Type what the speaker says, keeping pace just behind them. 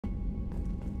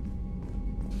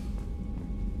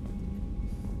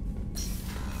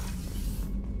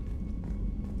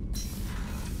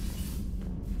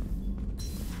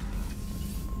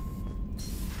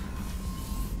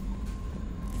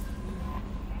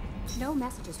No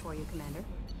messages for you, Commander.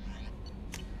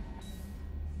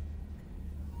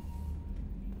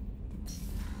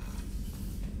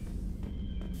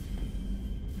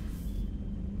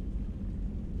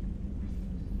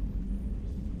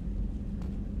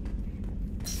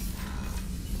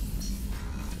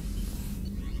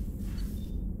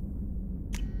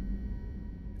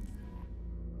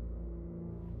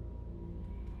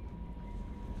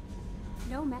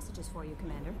 No messages for you,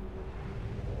 Commander.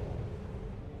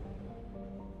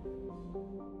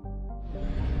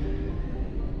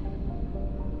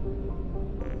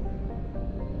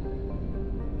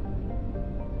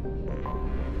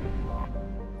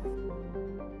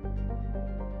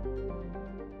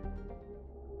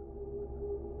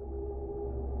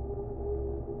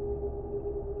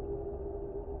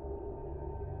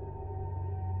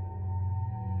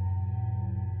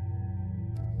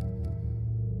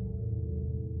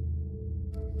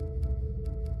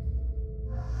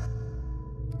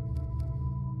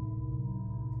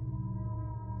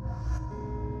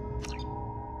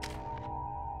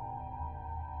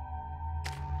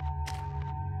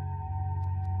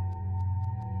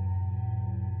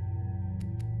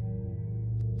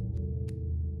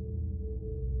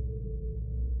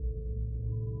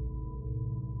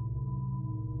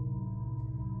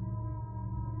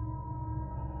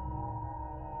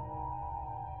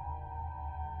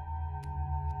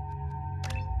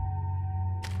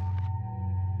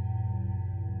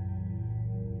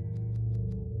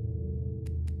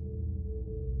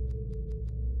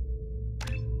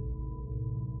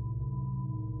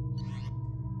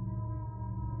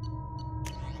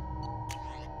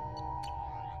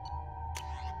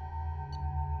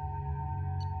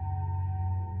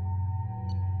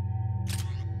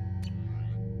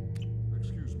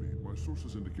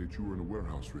 Sources indicate you were in a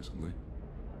warehouse recently.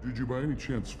 Did you by any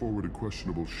chance forward a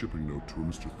questionable shipping note to a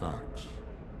Mr. Thax?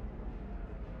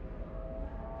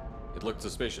 It looked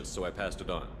suspicious, so I passed it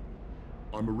on.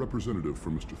 I'm a representative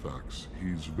for Mr. Thax.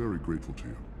 He's very grateful to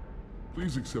you.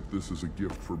 Please accept this as a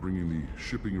gift for bringing the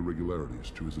shipping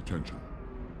irregularities to his attention.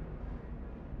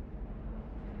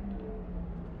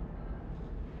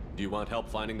 Do you want help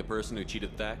finding the person who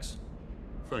cheated Thax?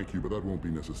 Thank you, but that won't be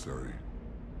necessary.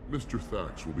 Mr.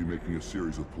 Thax will be making a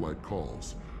series of polite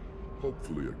calls.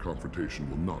 Hopefully a confrontation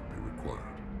will not be required.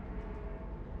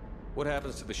 What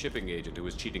happens to the shipping agent who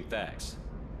was cheating Thax?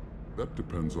 That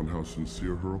depends on how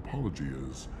sincere her apology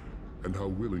is, and how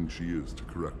willing she is to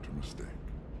correct her mistake.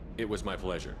 It was my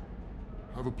pleasure.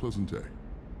 Have a pleasant day.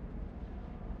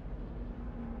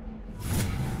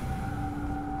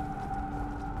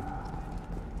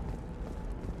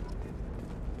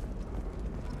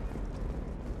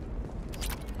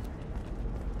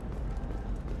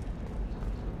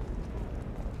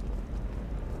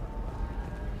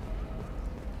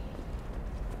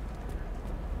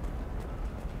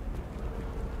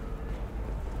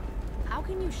 How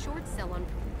can you short sell on...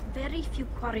 Very few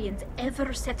Quarians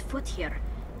ever set foot here.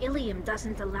 Ilium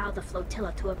doesn't allow the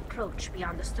flotilla to approach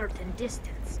beyond a certain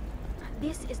distance.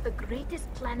 This is the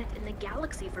greatest planet in the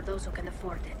galaxy for those who can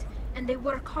afford it, and they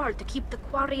work hard to keep the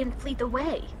Quarian fleet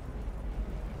away.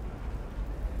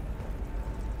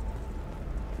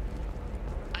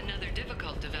 Another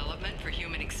difficult development for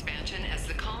human expansion as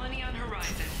the colony on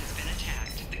Horizon has been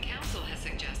attacked. The Council has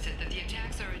suggested that the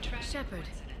attacks are attractive. Shepard,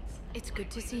 it's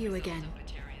good to see you again.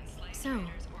 So,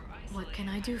 what can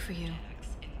I do for you?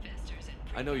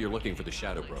 I know you're looking for the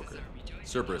Shadow Broker.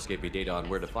 Cerberus gave me data on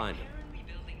where to find him.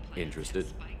 Interested?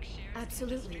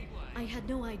 Absolutely. I had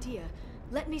no idea.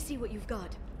 Let me see what you've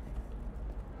got.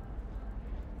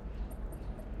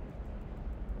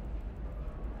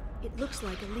 It looks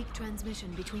like a leaked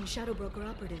transmission between Shadow Broker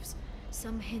operatives.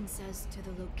 Some hints as to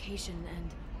the location and...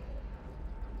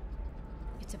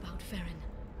 It's about Farron.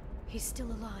 He's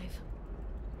still alive.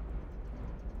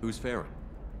 Who's Farron?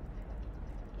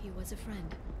 He was a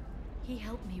friend. He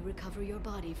helped me recover your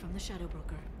body from the Shadow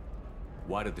Broker.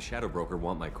 Why did the Shadow Broker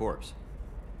want my corpse?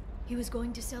 He was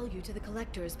going to sell you to the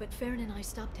Collectors, but Farron and I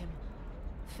stopped him.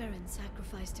 Farron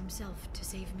sacrificed himself to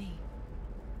save me.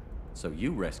 So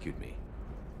you rescued me.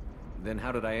 Then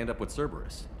how did I end up with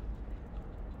Cerberus?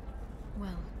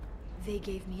 Well, they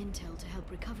gave me intel to help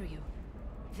recover you.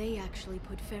 They actually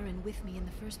put Farron with me in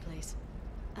the first place.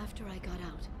 After I got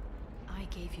out, I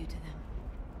gave you to them.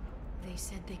 They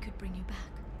said they could bring you back.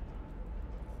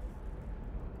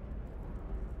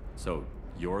 So,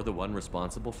 you're the one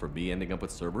responsible for me ending up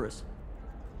with Cerberus?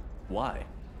 Why?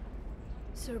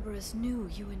 Cerberus knew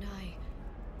you and I.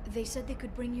 They said they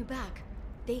could bring you back.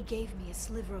 They gave me a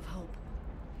sliver of hope.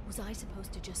 Was I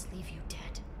supposed to just leave you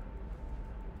dead?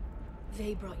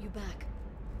 They brought you back,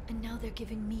 And now they're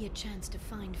giving me a chance to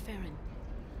find Farron.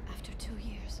 After 2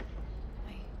 years.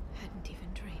 I hadn't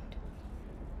even dreamed.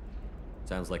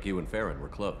 Sounds like you and Farron were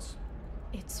close.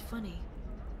 It's funny.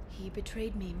 He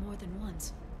betrayed me more than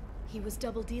once. He was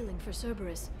double-dealing for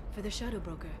Cerberus, for the Shadow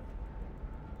Broker.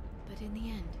 But in the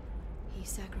end, he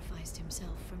sacrificed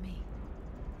himself for me.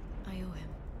 I owe him.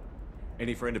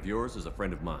 Any friend of yours is a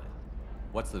friend of mine.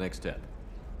 What's the next step?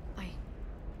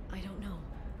 I don't know.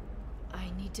 I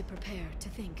need to prepare, to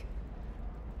think.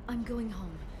 I'm going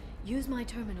home. Use my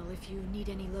terminal if you need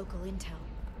any local intel.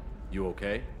 You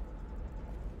okay?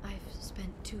 I've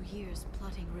spent 2 years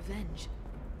plotting revenge.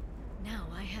 Now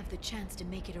I have the chance to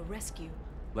make it a rescue.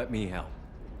 Let me help.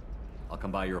 I'll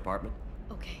come by your apartment.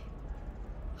 Okay.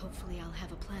 Hopefully I'll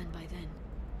have a plan by then.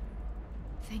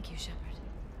 Thank you, Shepard.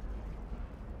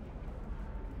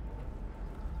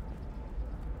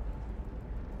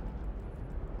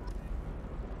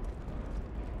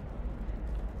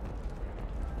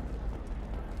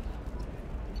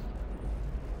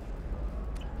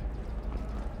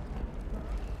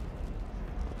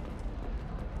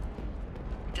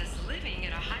 Does living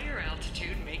at a higher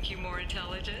altitude make you more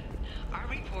intelligent? Our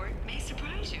report may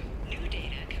surprise you. New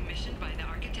data commissioned by the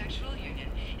Architectural Union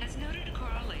has noted a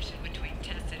correlation between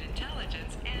tested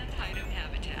intelligence and height of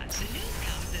habitat. The news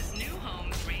comes as new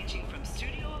homes ranging from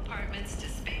studio apartments to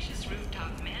spacious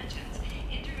rooftop mansions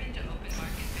enter into open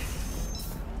market bidding.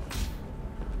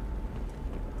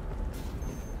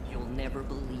 You'll never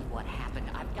believe what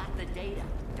happened. I've got the data.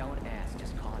 Don't ask,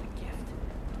 just call it a gift.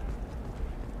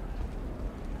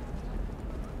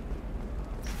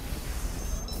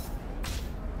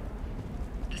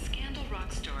 The Scandal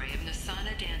Rock story of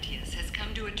Nasana Dantius has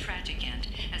come to a tragic end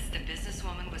as the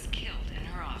businesswoman was killed in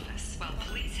her office. While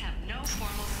police have no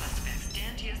formal suspects,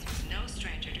 Dantius was no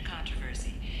stranger to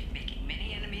controversy, making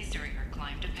many enemies during her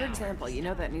climb to power. For example, you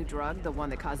know that new drug, the one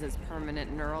that causes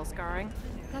permanent neural scarring?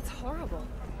 That's horrible.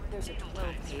 There's a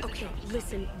 12-page... Okay,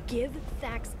 listen, give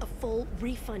Thax a full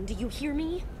refund, do you hear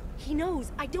me? He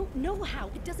knows, I don't know how,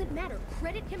 it doesn't matter.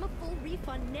 Credit him a full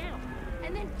refund now,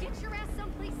 and then get your ass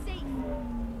someplace safe.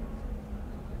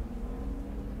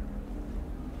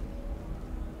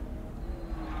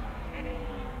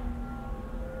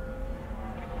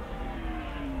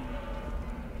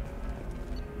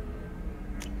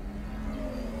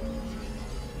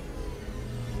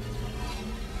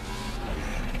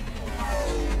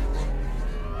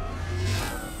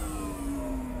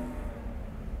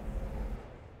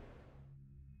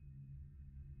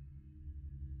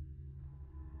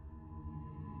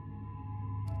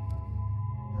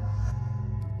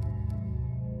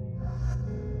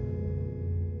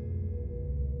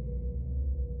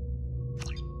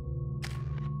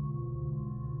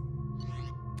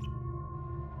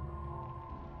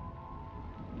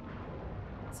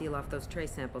 Seal off those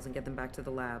trace samples and get them back to the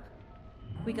lab.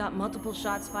 We got multiple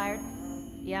shots fired.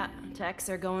 Yeah, techs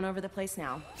are going over the place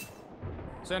now.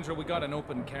 Central, we got an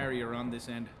open carrier on this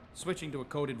end. Switching to a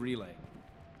coded relay.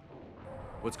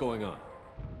 What's going on?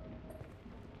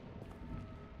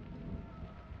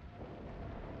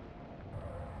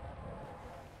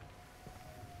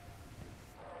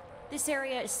 This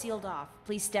area is sealed off.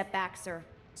 Please step back, sir.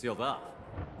 Sealed off?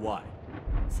 Why?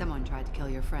 Someone tried to kill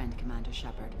your friend, Commander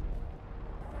Shepard.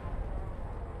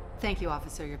 Thank you,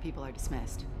 officer. Your people are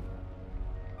dismissed.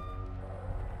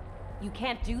 You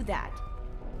can't do that.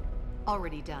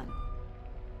 Already done.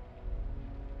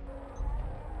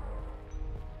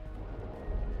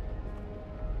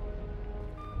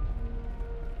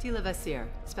 Tila Vasir,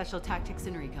 Special Tactics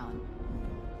and Recon.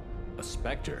 A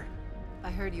Spectre?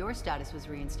 I heard your status was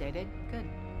reinstated. Good.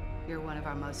 You're one of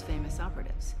our most famous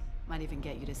operatives. Might even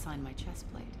get you to sign my chest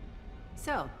plate.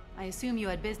 So, I assume you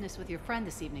had business with your friend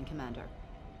this evening, Commander.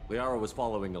 LAIR was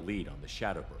following a lead on the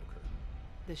Shadow Broker.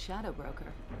 The Shadow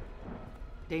Broker?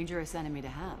 Dangerous enemy to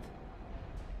have.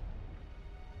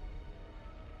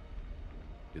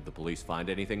 Did the police find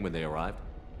anything when they arrived?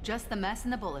 Just the mess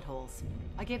and the bullet holes.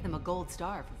 I gave them a gold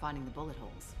star for finding the bullet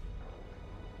holes.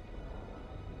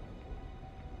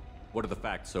 What are the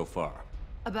facts so far?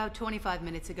 About 25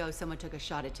 minutes ago, someone took a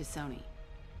shot at Tisoni.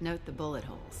 Note the bullet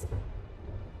holes.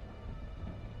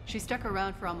 She stuck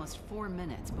around for almost 4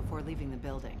 minutes before leaving the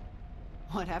building.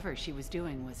 Whatever she was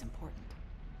doing was important.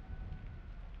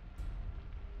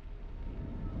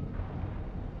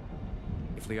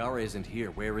 If LAIR isn't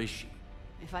here, where is she?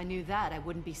 If I knew that, I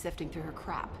wouldn't be sifting through her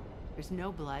crap. There's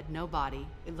no blood, no body.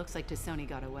 It looks like Tisoni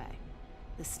got away.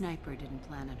 The sniper didn't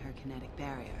plan on her kinetic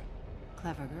barrier.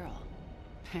 Clever girl.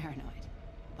 Paranoid,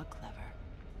 but clever.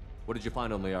 What did you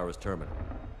find on LAIR's terminal?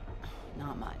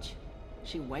 Not much.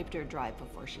 She wiped her drive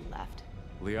before she left.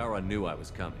 LAIR knew I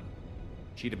was coming.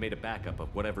 She'd have made a backup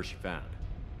of whatever she found.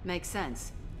 Makes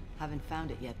sense. Haven't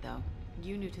found it yet, though.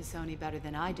 You knew Tassoni better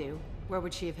than I do. Where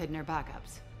would she have hidden her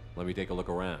backups? Let me take a look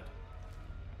around.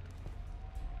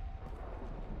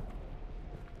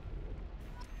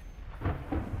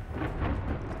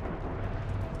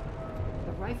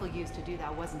 The rifle used to do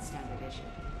that wasn't standard issue.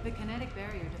 The kinetic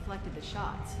barrier deflected the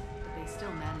shots, but they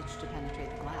still managed to penetrate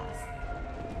the glass.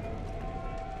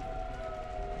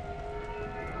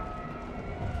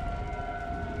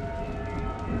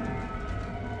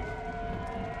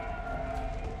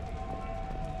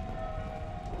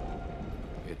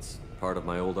 It's part of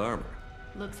my old armor.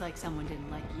 Looks like someone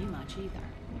didn't like you much either.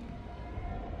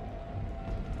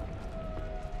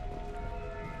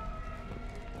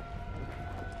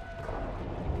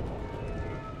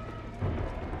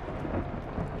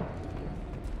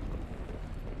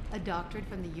 A doctorate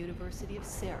from the University of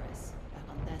Ceres at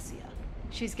Aldesia.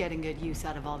 She's getting good use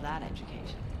out of all that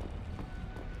education.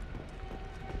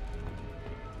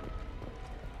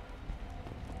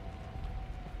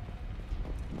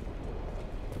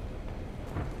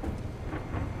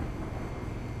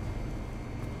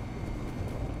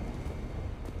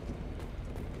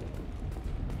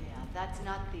 That's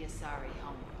not the Asari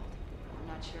homeworld. I'm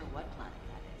not sure what planet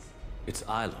that is. It's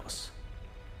Ilos.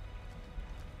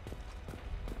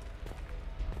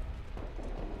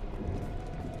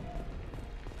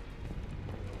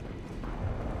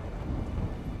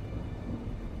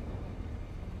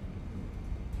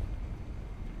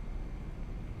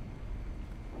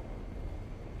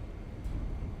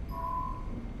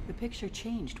 The picture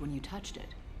changed when you touched it.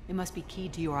 It must be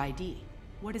keyed to your ID.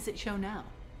 What does it show now?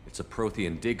 It's a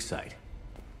Prothean dig site.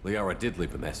 Liara did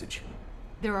leave a message.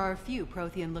 There are a few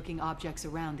Prothean-looking objects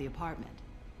around the apartment.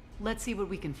 Let's see what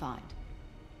we can find.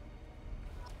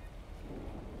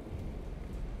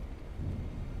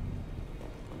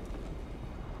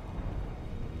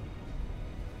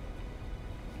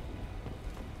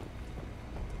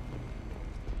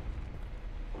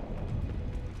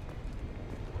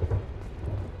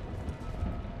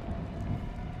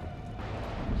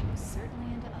 She was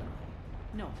certainly into ugly.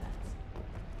 No offense.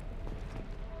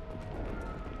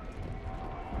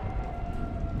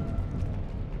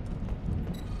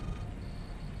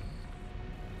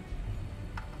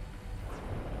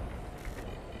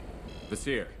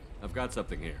 Vasir, I've got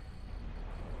something here.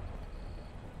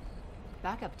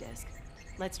 Backup disk.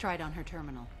 Let's try it on her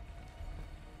terminal.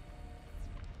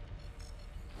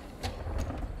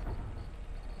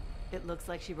 It looks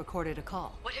like she recorded a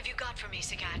call. What have you got for me,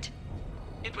 Sagat?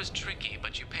 It was tricky,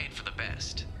 but you paid for the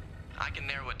best. I can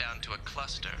narrow it down to a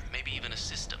cluster, maybe even a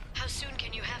system. How soon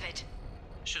can you have it?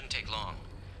 Shouldn't take long.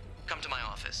 Come to my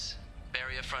office.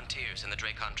 Barrier Frontiers in the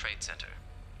Dracon Trade Center.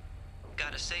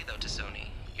 Gotta say though, Tassoni,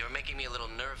 you're making me a little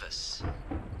nervous.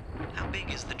 How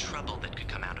big is the trouble that could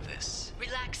come out of this?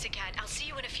 Relax, Sagat. I'll see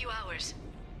you in a few hours.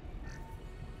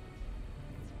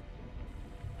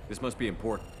 This must be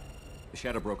important. The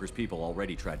Shadow Broker's people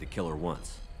already tried to kill her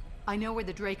once. I know where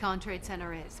the Dracon Trade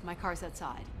Center is. My car's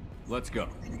outside. Let's go.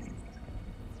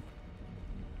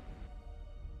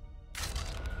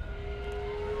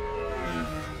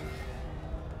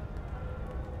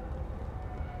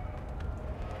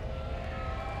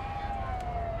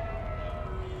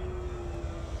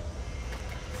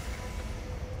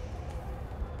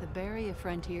 The Barrier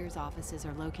Frontiers offices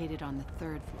are located on the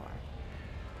 3rd floor.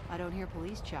 I don't hear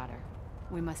police chatter.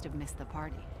 We must have missed the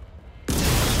party.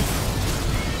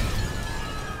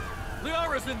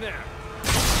 Liara's in there!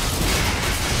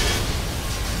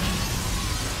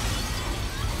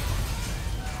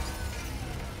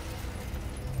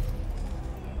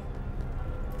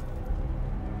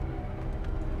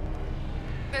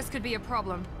 This could be a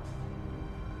problem.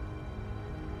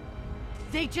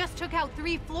 They just took out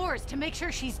 3 floors to make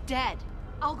sure she's dead.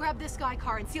 I'll grab this guy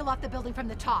car and seal off the building from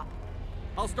the top.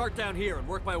 I'll start down here and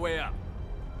work my way up.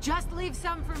 Just leave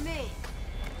some for me.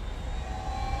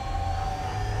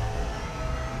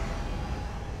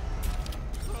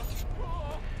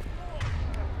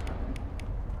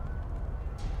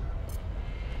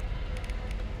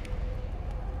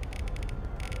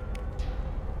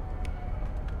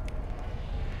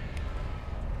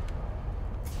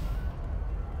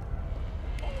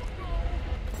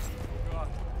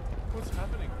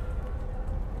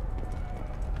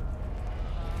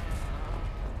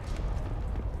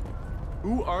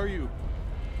 Who are you?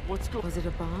 What's going on? Was it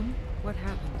a bomb? What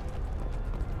happened?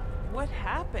 What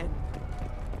happened?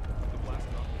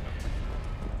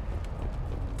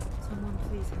 Someone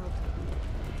please help.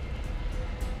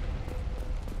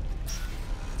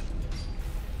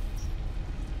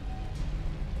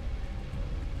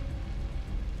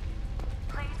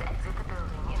 Please exit the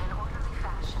building in an orderly fashion.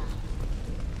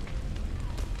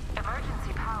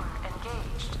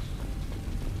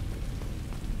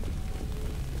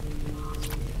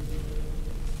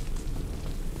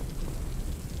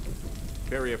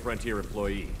 Barrier Frontier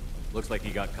employee. Looks like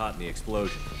he got caught in the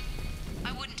explosion.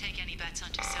 I wouldn't take any bets on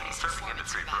Sony's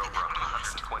performance surviving that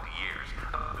blast. 120 years.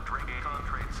 The Drake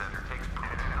Trade Center takes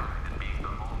pride in being the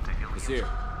home to illegal... Monsieur,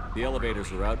 the elevators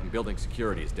are out and building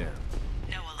security is down.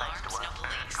 No alarms, no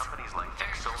police. Companies like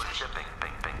Very Solar professional. Shipping,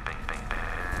 bing, bing, bing, bing, bing.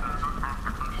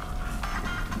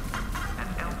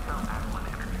 And Eltel Aquan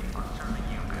Energy are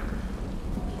serving you better.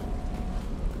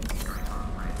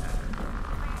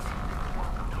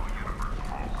 Welcome to a universe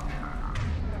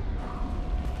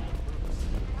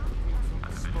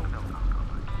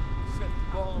Set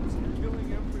bombs, killing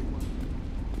everyone.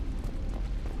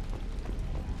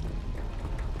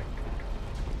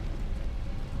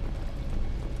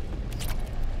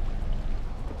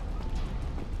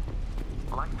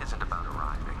 Life isn't about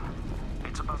arriving.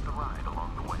 It's about the ride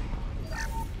along the way.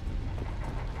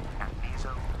 At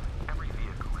Nizo, every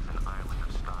vehicle is an island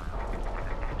of style with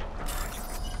an edge of adventure.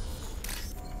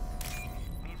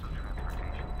 Nizo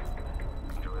Transportation.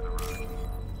 Enjoy the ride.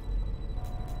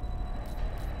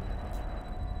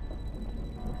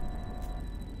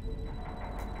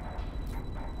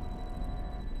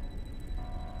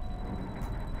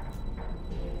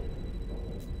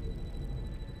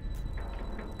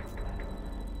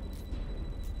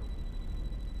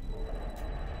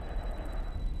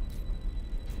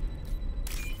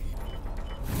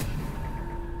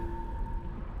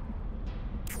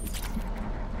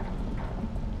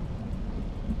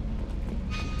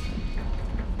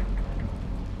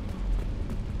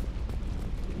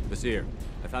 Monsieur,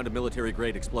 I found a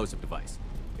military-grade explosive device.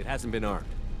 It hasn't been armed.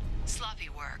 Sloppy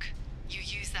work. You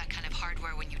use that kind of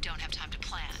hardware when you don't have time to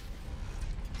plan.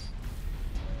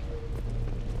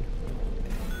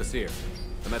 Monsieur,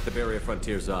 I'm at the Barrier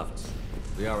Frontier's office.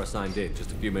 Liara signed in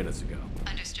just a few minutes ago.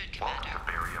 Understood, Commander. Welcome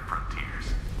to Barrier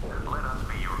Frontiers. Let us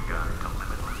be your guide to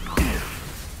limitless possibility.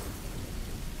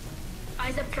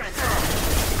 Eyes up front.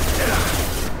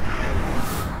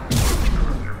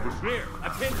 Here,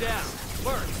 I'm pinned down.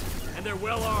 Lurks, and they're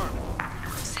well armed.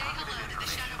 Say hello to the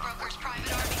Shadow Broker's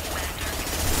private army, Commander.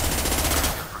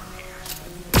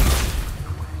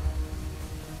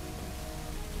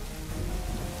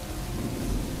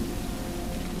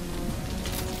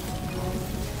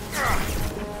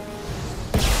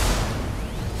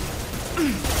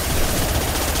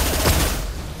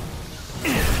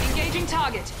 Engaging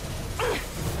target.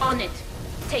 On it.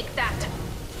 Take that.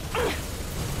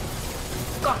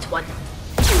 Got one.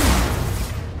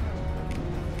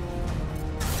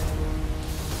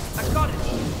 I got it.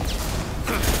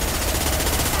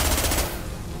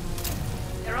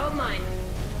 They're all mine.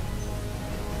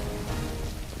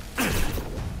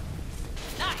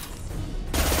 Nice.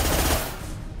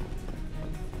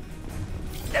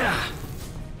 They're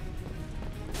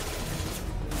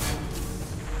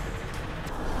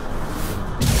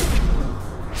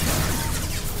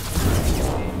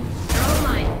all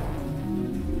mine.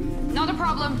 Not a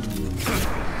problem.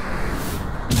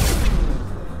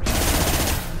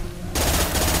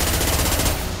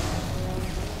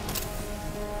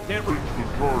 Can't reach the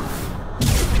target.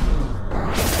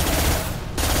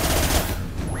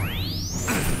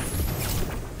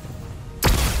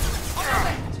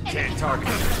 Can't target.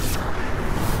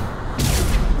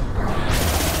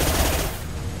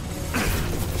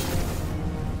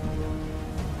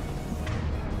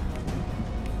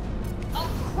 I'll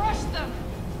crush them.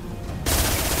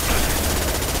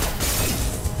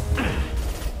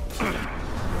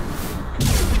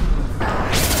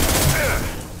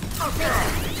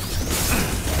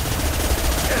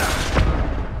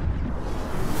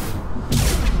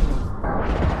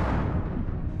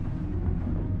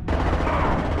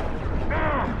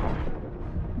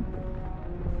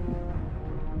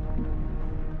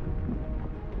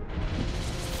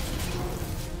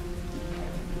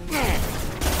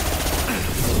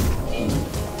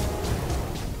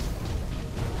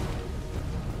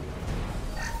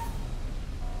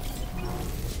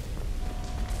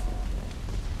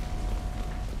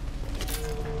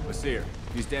 Seer,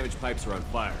 these damaged pipes are on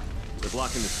fire. They're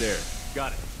blocking the stairs.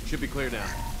 Got it. Should be clear now.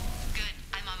 Good.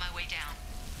 I'm on my way down.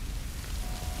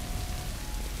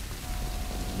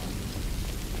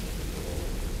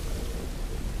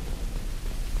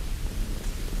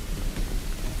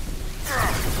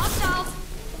 Hostiles.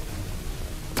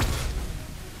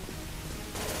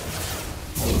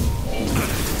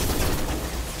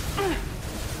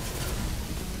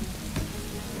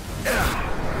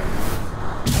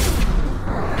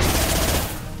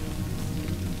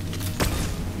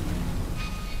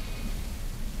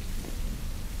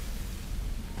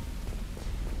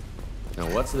 Now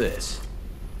what's this?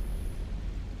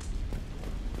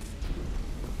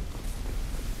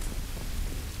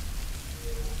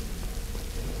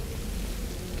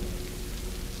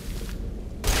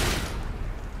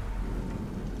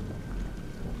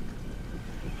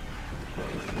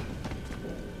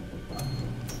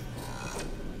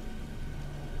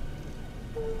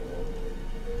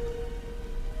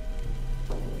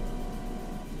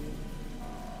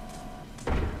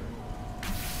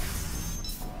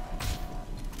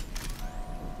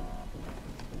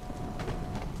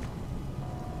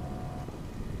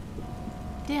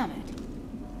 Damn it.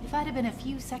 If I'd have been a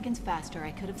few seconds faster,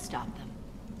 I could have stopped them.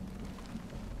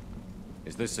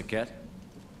 Is this Saket?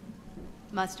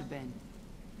 Must have been.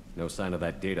 No sign of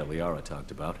that data Liara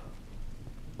talked about.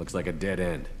 Looks like a dead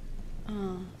end.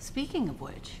 Speaking of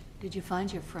which, did you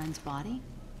find your friend's body?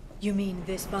 You mean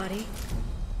this body?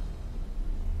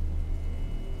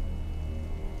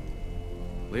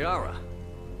 Liara!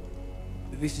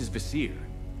 This is Visir.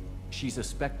 She's a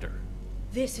Spectre.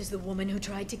 This is the woman who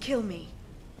tried to kill me.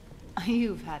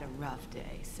 You've had a rough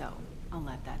day, so I'll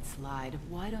let that slide.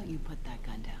 Why don't you put that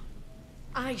gun down?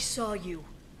 I saw you.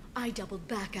 I doubled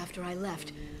back after I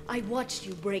left. I watched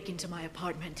you break into my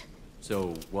apartment.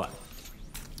 So, what?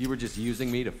 You were just using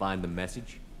me to find the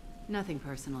message? Nothing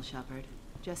personal, Shepard.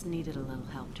 Just needed a little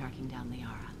help tracking down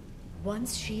Liara.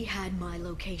 Once she had my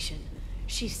location,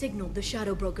 she signaled the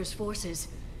Shadow Broker's forces.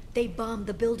 They bombed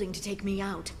the building to take me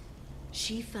out.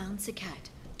 She found Saket,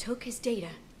 took his data,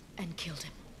 and killed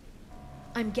him.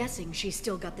 I'm guessing she's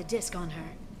still got the disc on her.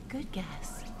 Good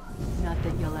guess. Not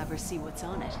that you'll ever see what's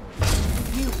on it.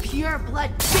 You pure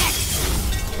blood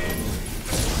bitch!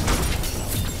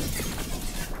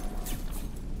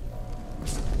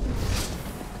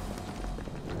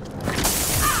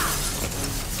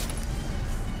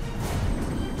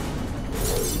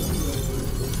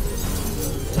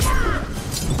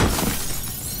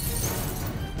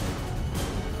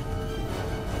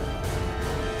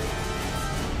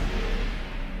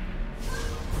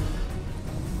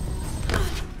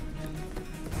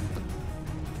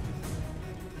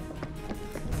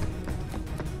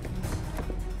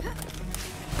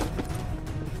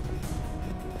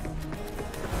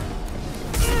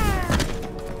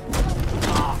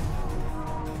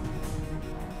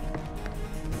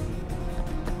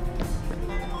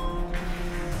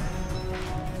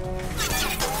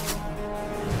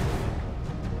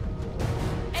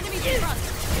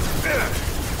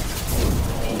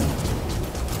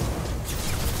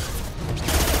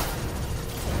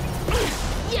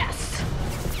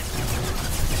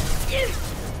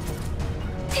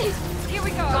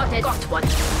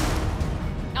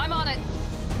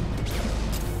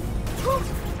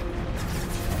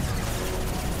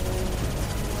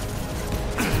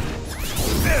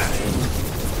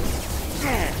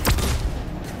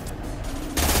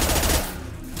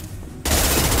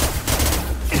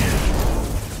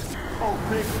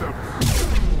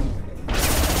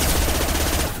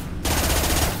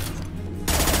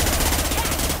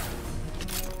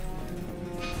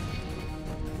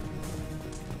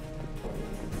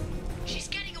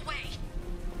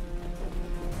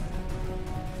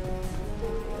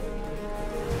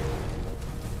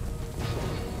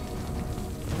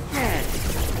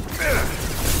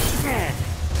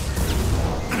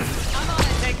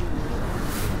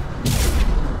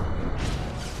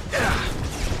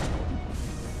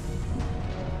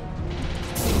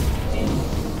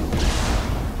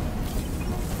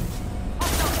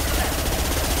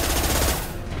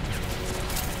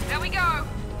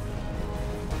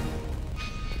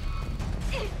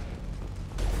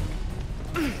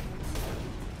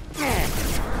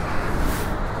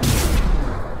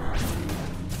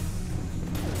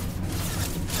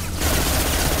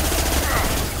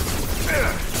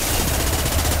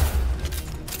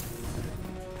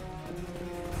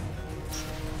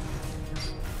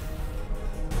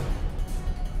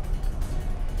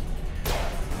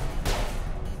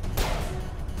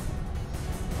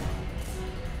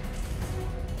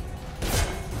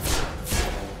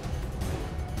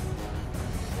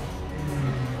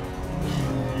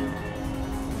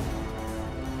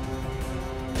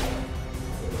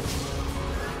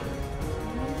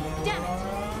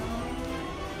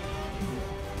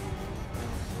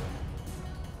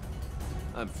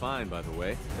 I'm fine, by the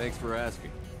way. Thanks for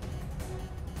asking.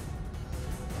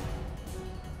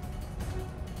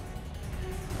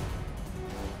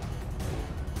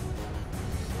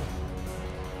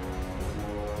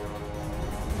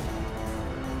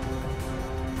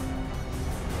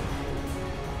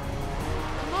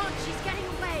 Come on, she's getting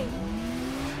away.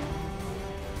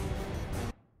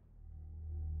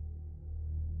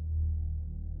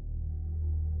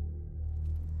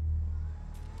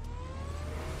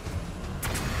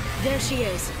 There she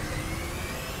is.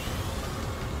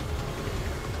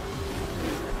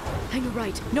 Hang a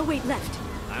right. No, wait, left.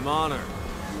 I'm on her.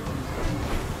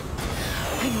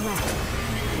 Hang a left.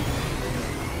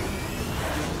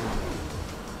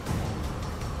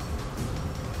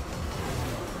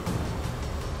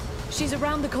 She's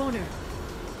around the corner.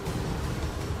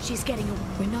 She's getting away.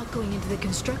 We're not going into the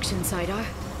construction site, are?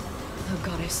 Oh,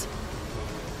 goddess.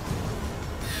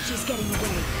 She's getting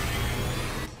away.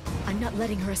 I'm not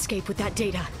letting her escape with that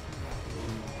data.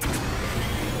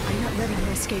 not letting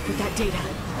her escape with that data.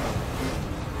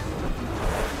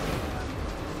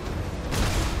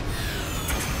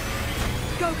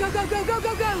 Go, go, go, go, go,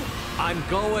 go, go! I'm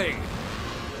going!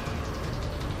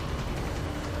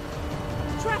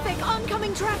 Traffic!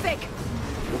 Oncoming traffic!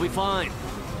 We'll be fine.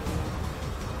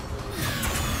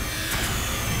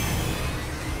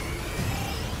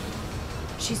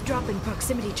 She's dropping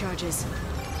proximity charges.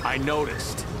 I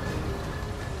noticed.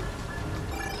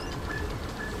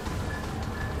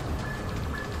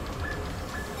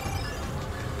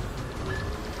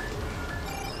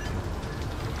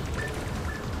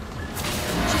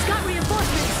 She's got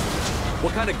reinforcements!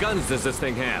 What kind of guns does this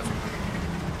thing have?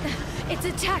 It's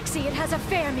a taxi. It has a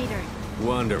fare meter.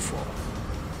 Wonderful.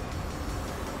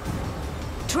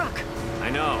 Truck! I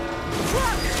know.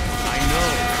 Truck! I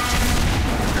know.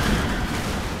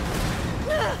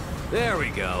 There we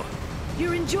go.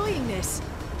 You're enjoying this.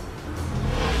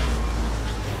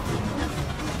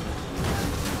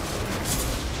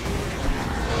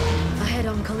 A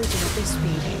head-on collision at this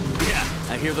speed. Yeah,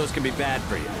 I hear those can be bad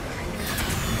for you.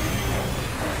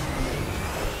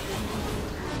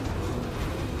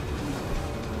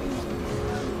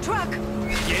 Truck!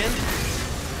 Again?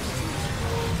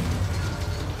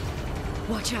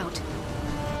 Watch out.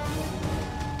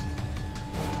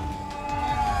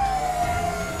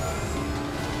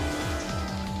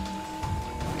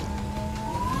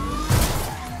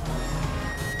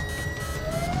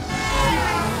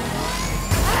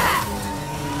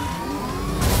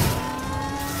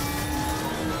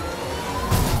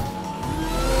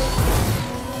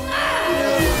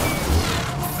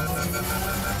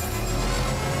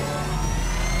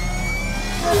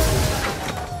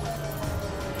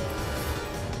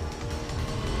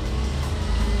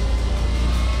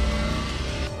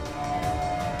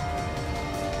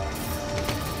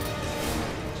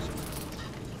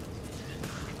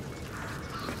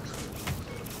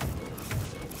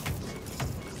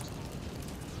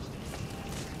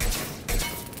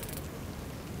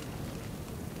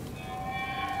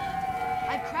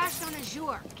 I've crashed on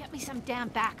Azure. Get me some damn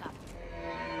backup.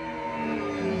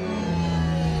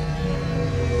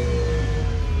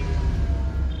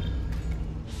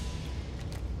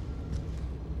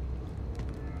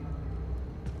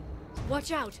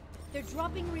 Watch out! They're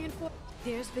dropping reinforcements.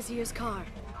 There's Vizier's car.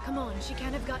 Come on, she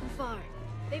can't have gotten far.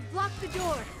 They've blocked the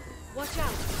door. Watch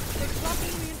out! They're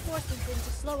dropping reinforcements in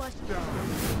to slow us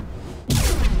down.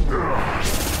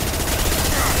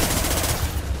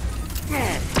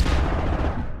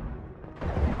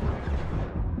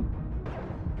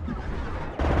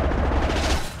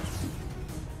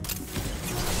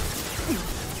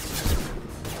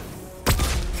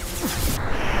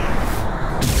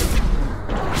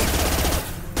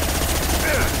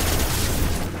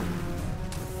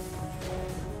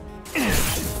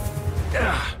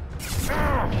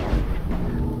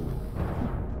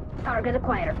 Target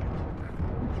acquired.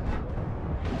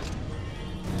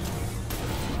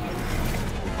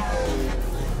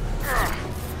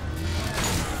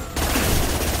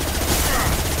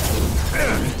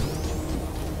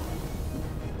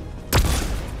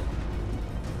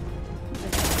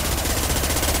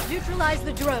 Neutralize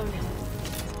the drone.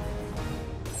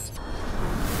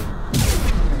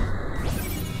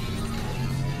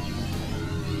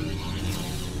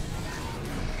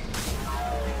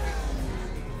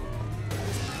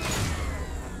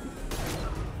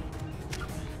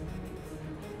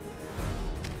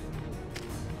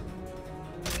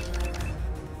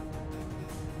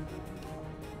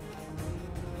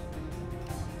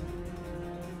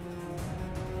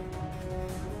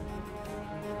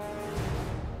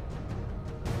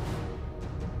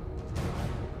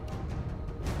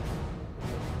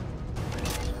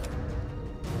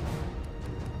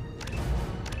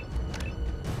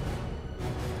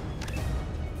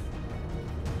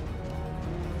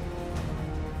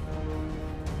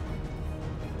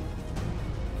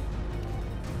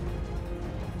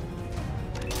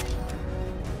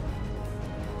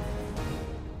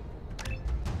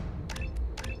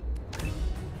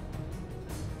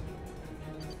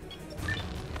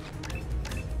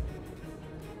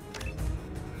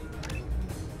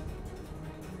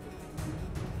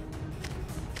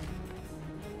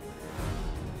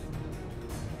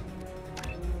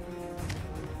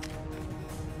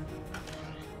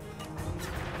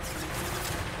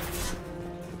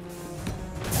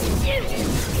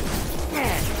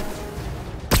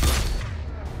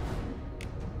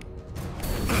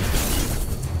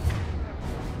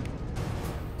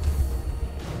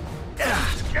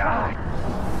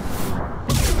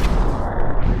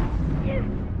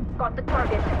 Got the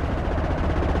target.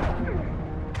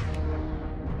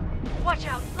 Watch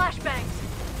out,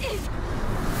 flashbangs!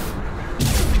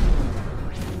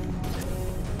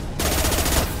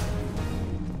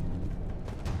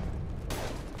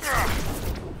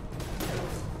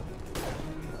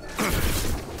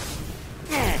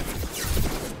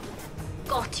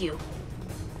 you.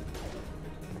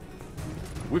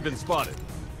 We've been spotted.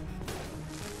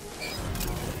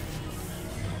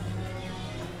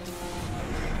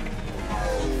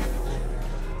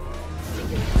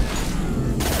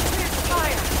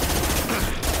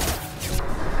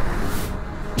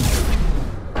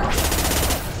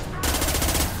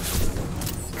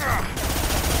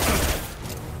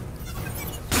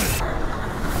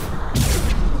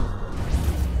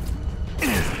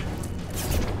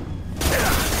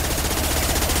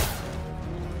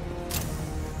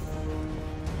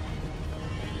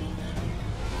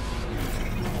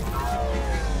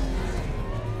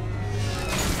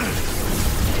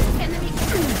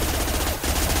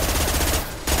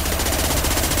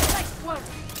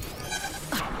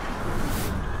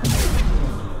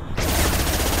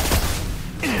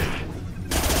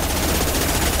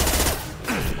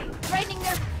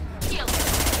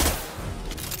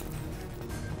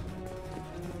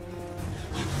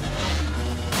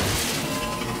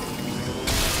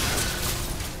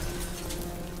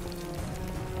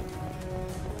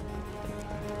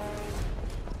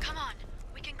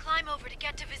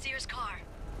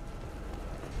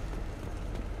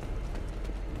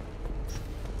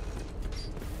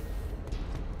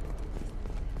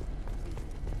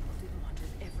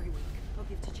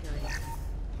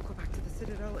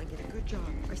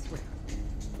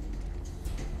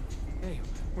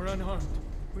 We're unharmed.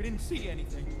 We didn't see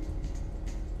anything.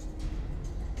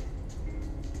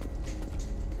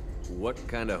 What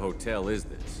kind of hotel is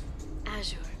this?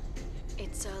 Azure.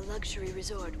 It's a luxury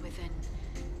resort with an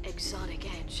exotic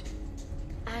edge.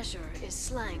 Azure is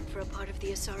slang for a part of the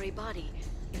Asari body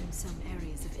in some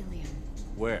areas of Ilium.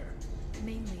 Where?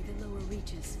 Mainly the lower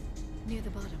reaches, near the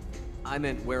bottom. I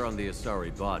meant where on the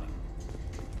Asari body.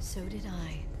 So did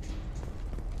I.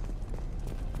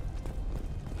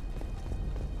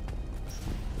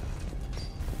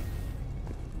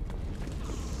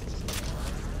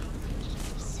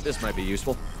 This might be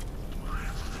useful.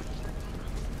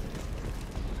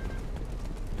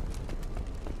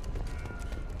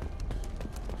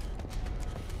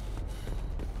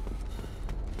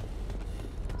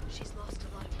 She's lost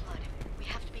a lot of blood. We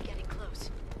have to be getting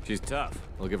close. She's tough.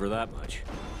 I'll give her that much.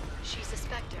 She's a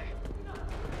Spectre.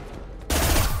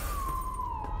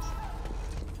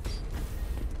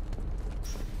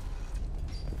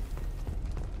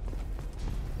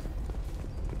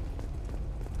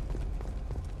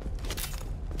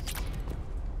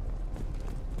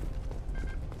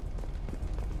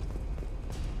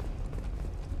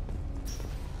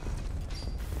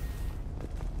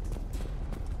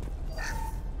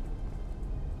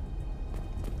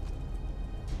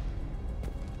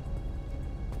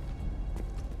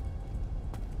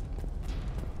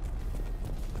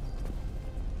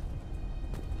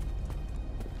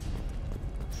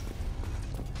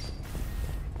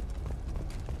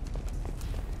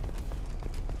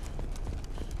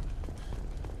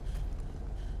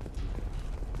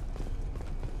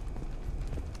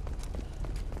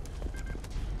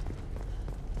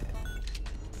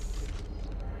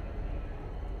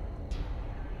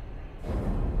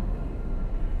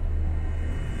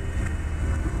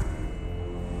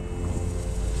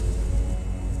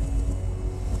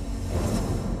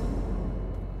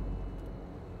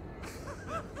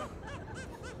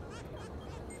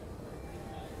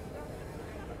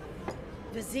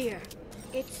 Vizier,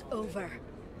 it's over.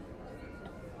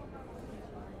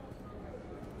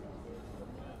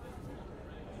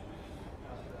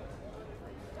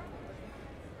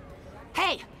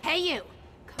 Hey! Hey, you!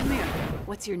 Come here.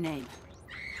 What's your name?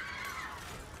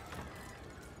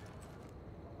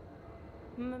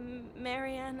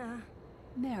 Mariana.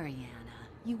 Mariana.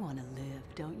 You want to live,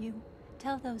 don't you?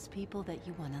 Tell those people that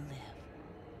you want to live.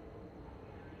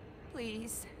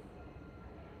 Please.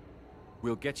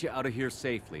 We'll get you out of here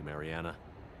safely, Mariana.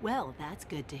 Well, that's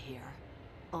good to hear.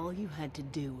 All you had to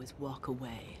do was walk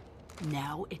away.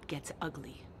 Now it gets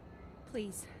ugly.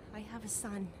 Please, I have a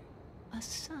son. A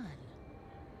son?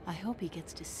 I hope he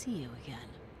gets to see you again.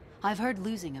 I've heard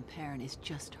losing a parent is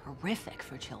just horrific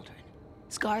for children.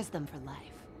 Scars them for life.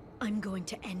 I'm going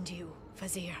to end you,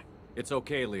 Vizier. It's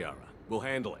okay, Liara. We'll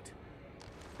handle it.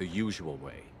 The usual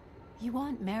way. You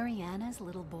want Mariana's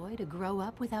little boy to grow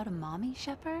up without a mommy,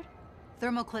 Shepard?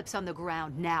 Thermoclips on the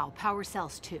ground now. Power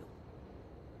cells too.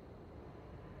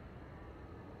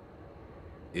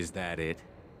 Is that it?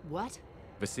 What?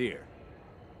 Vizier,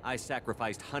 I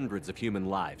sacrificed hundreds of human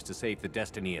lives to save the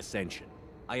Destiny Ascension.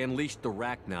 I unleashed the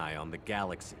Rachni on the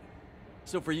galaxy.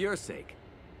 So for your sake,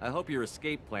 I hope your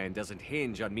escape plan doesn't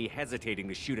hinge on me hesitating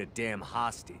to shoot a damn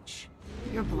hostage.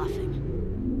 You're bluffing.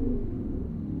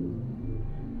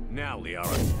 Now,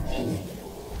 Liara.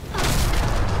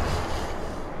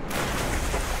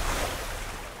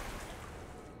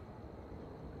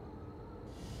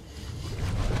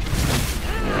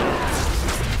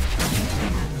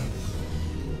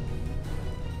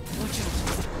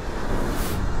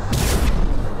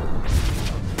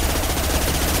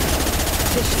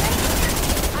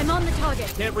 I'm on the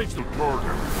target. Can't reach the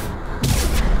target.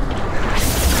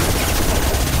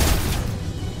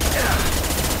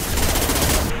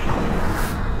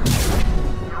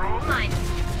 Mine.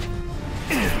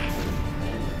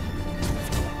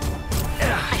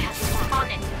 I have you on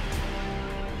it.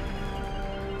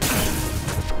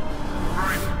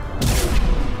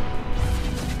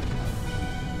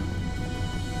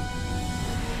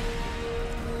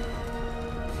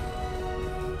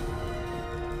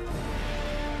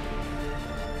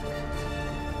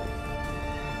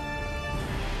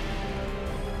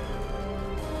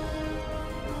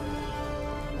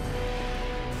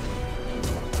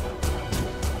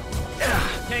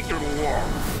 Can't get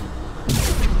along.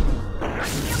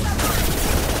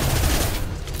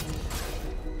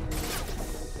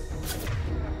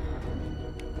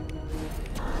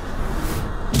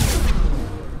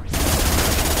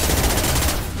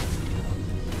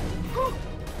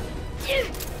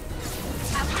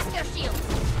 I'll hack their shield.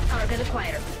 Target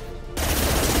acquired.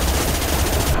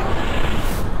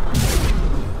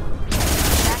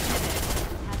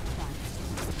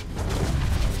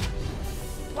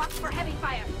 Watch for heavy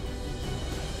fire.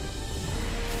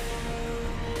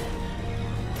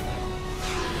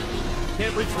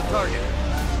 Can't reach the target.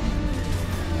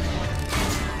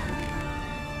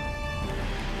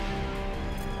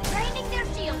 Draining their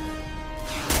shield.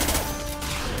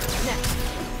 Next.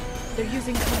 They're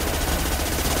using cover.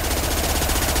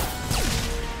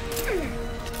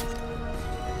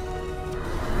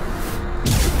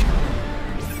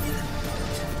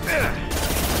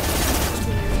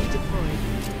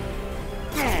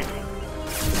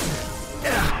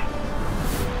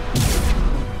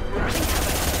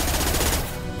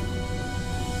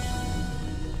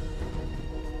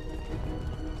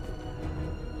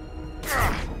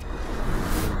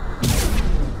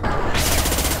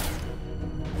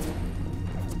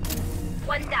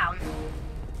 One down.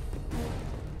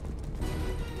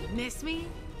 Miss me?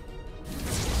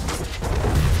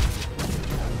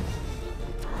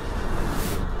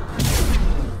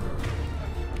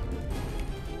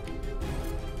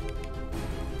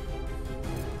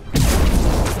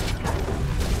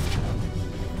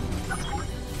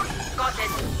 Got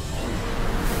it.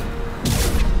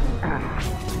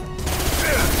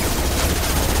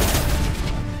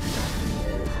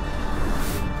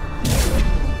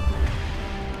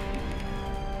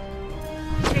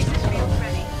 Traces shield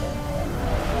ready.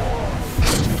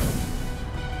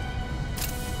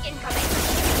 Incoming.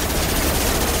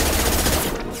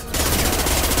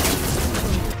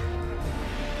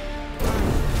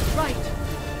 Right.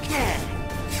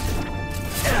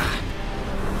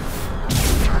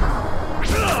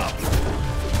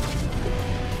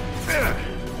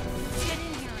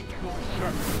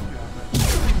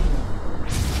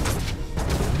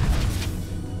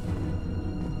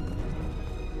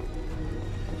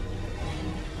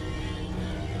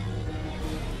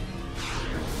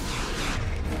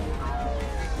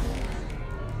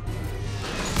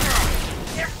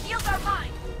 Their shields are mine.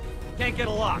 Can't get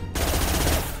a lock.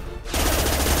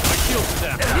 My shield's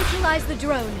down. Neutralize the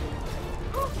drone.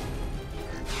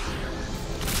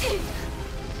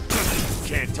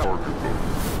 Can't target them.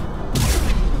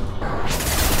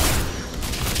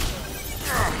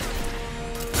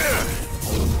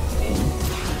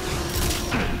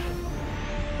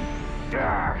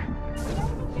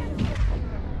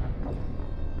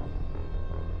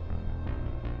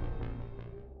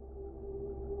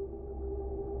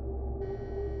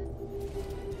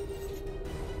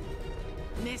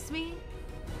 Miss me?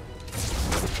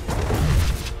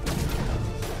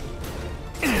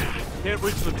 Can't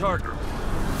reach the target.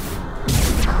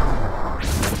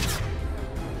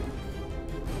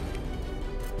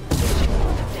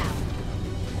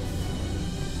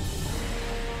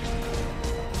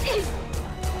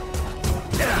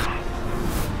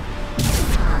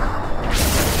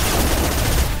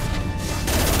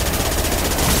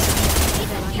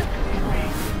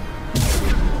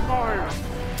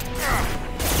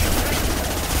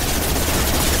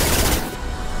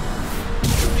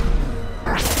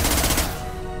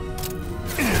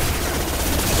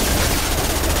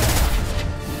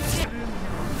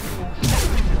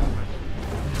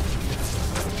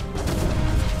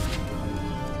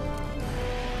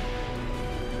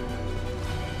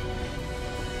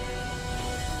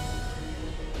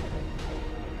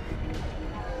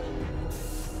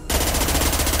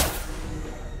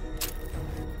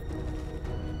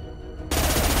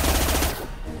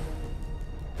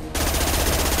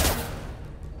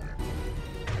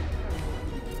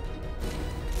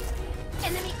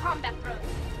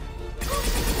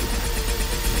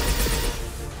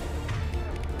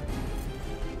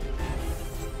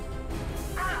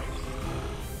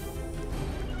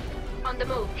 On the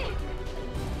move.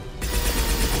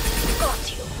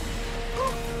 Got you.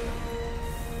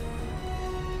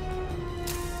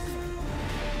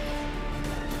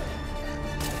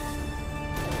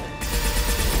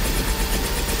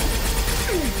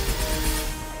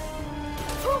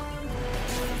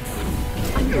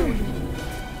 I'm going.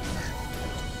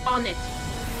 On it.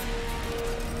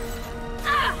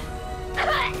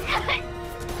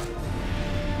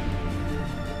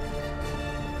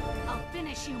 I'll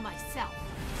finish you myself.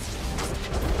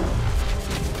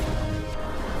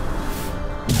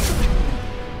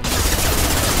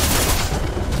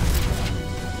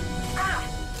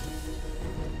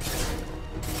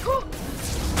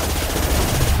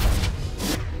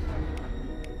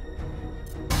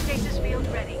 Stasis field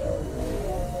ready.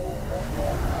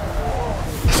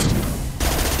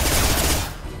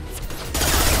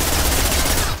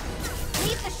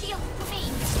 Leave the shield to me.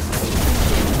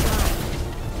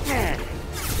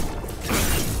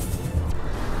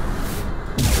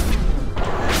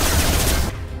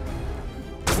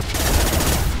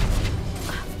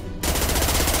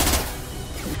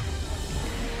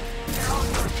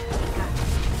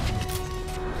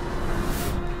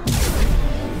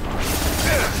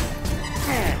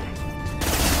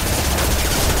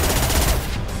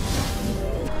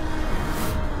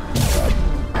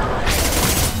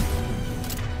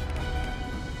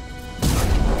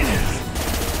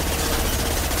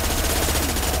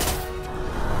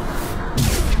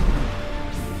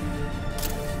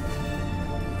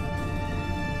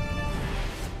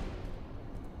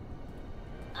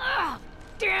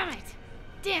 Damn it!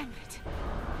 Damn it!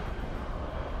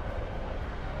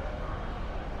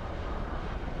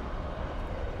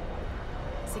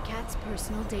 Zakat's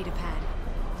personal data pad.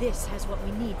 This has what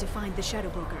we need to find the Shadow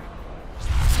Broker.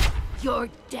 You're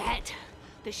dead.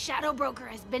 The Shadow Broker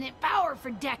has been in power for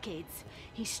decades.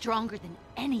 He's stronger than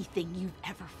anything you've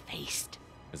ever faced.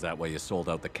 Is that why you sold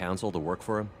out the Council to work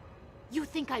for him? You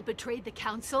think I betrayed the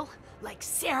Council? Like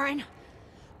Saren?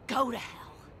 Go to hell.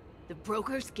 The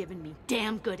Broker's given me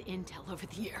damn good intel over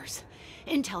the years.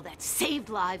 Intel that saved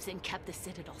lives and kept the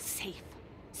Citadel safe.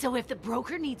 So if the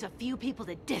Broker needs a few people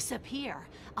to disappear,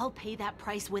 I'll pay that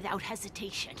price without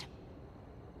hesitation.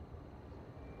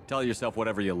 Tell yourself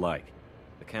whatever you like.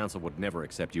 The Council would never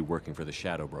accept you working for the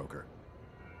Shadow Broker.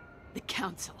 The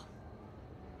Council.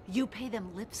 You pay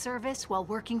them lip service while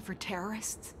working for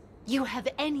terrorists? You have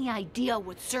any idea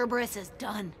what Cerberus has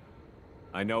done?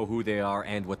 I know who they are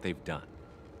and what they've done.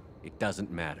 It doesn't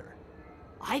matter.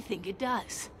 I think it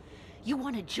does. You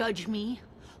want to judge me?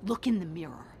 Look in the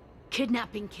mirror.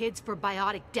 Kidnapping kids for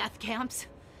biotic death camps?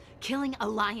 Killing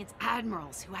Alliance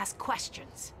admirals who ask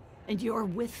questions. And you're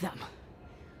with them.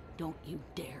 Don't you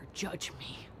dare judge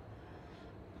me.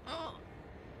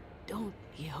 Don't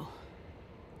you?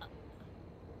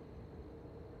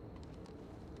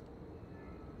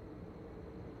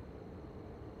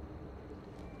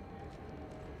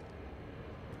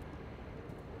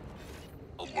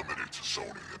 Eliminate Sony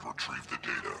and retrieve the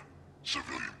data.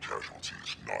 Civilian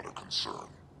casualties not a concern.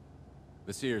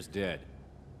 Vasir's dead.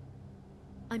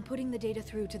 I'm putting the data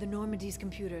through to the Normandy's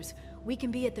computers. We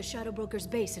can be at the Shadow Broker's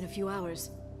base in a few hours.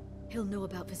 He'll know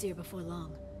about Vasir before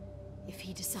long. If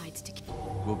he decides to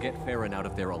We'll get Farron out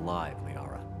of there alive,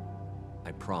 Liara.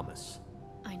 I promise.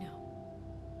 I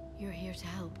know. You're here to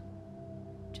help.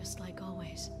 Just like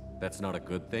always. That's not a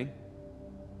good thing?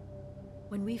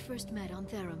 When we first met on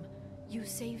Therum, you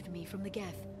saved me from the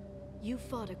Geth. You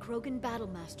fought a Krogan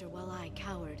battlemaster while I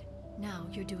cowered. Now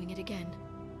you're doing it again.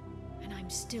 And I'm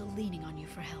still leaning on you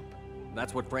for help.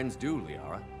 That's what friends do,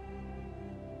 Liara.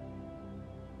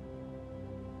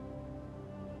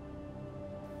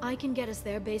 I can get us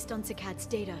there based on Zakat's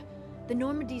data. The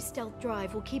Normandy's stealth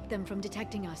drive will keep them from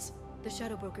detecting us. The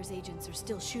Shadow Broker's agents are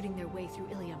still shooting their way through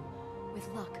Ilium. With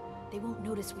luck, they won't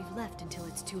notice we've left until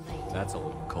it's too late. That's a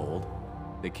little cold.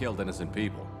 They killed innocent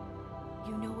people.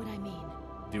 You know what I mean.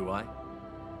 Do I?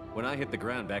 When I hit the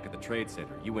ground back at the Trade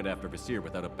Center, you went after Vasir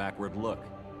without a backward look.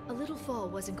 A little fall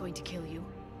wasn't going to kill you.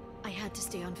 I had to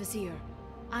stay on Vasir.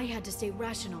 I had to stay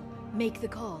rational, make the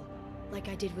call, like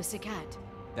I did with Zakat.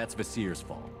 That's Vasir's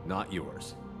fault, not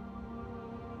yours.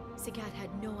 Zakat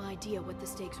had no idea what the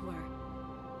stakes were.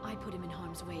 I put him in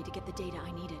harm's way to get the data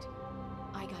I needed.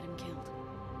 I got him killed.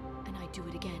 And I'd do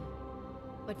it again.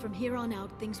 But from here on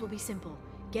out, things will be simple.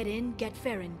 Get in, get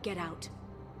Farron, get out.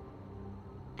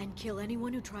 And kill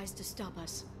anyone who tries to stop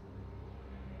us.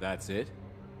 That's it?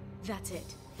 That's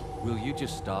it. Will you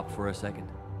just stop for a second?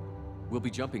 We'll be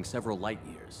jumping several light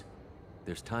years.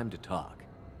 There's time to talk.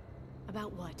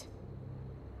 About what?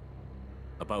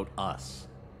 About us.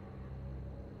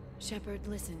 Shepard,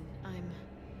 listen, I'm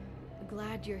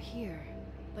glad you're here,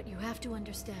 but you have to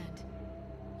understand.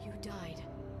 You died.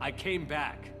 I came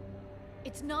back.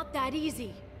 It's not that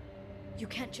easy. You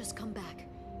can't just come back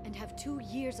and have 2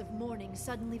 years of mourning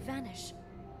suddenly vanish.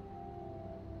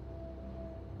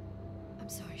 I'm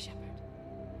sorry, Shepard.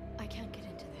 I can't get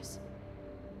into this.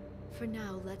 For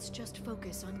now, let's just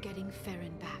focus on getting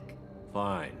Farron back.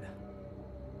 Fine.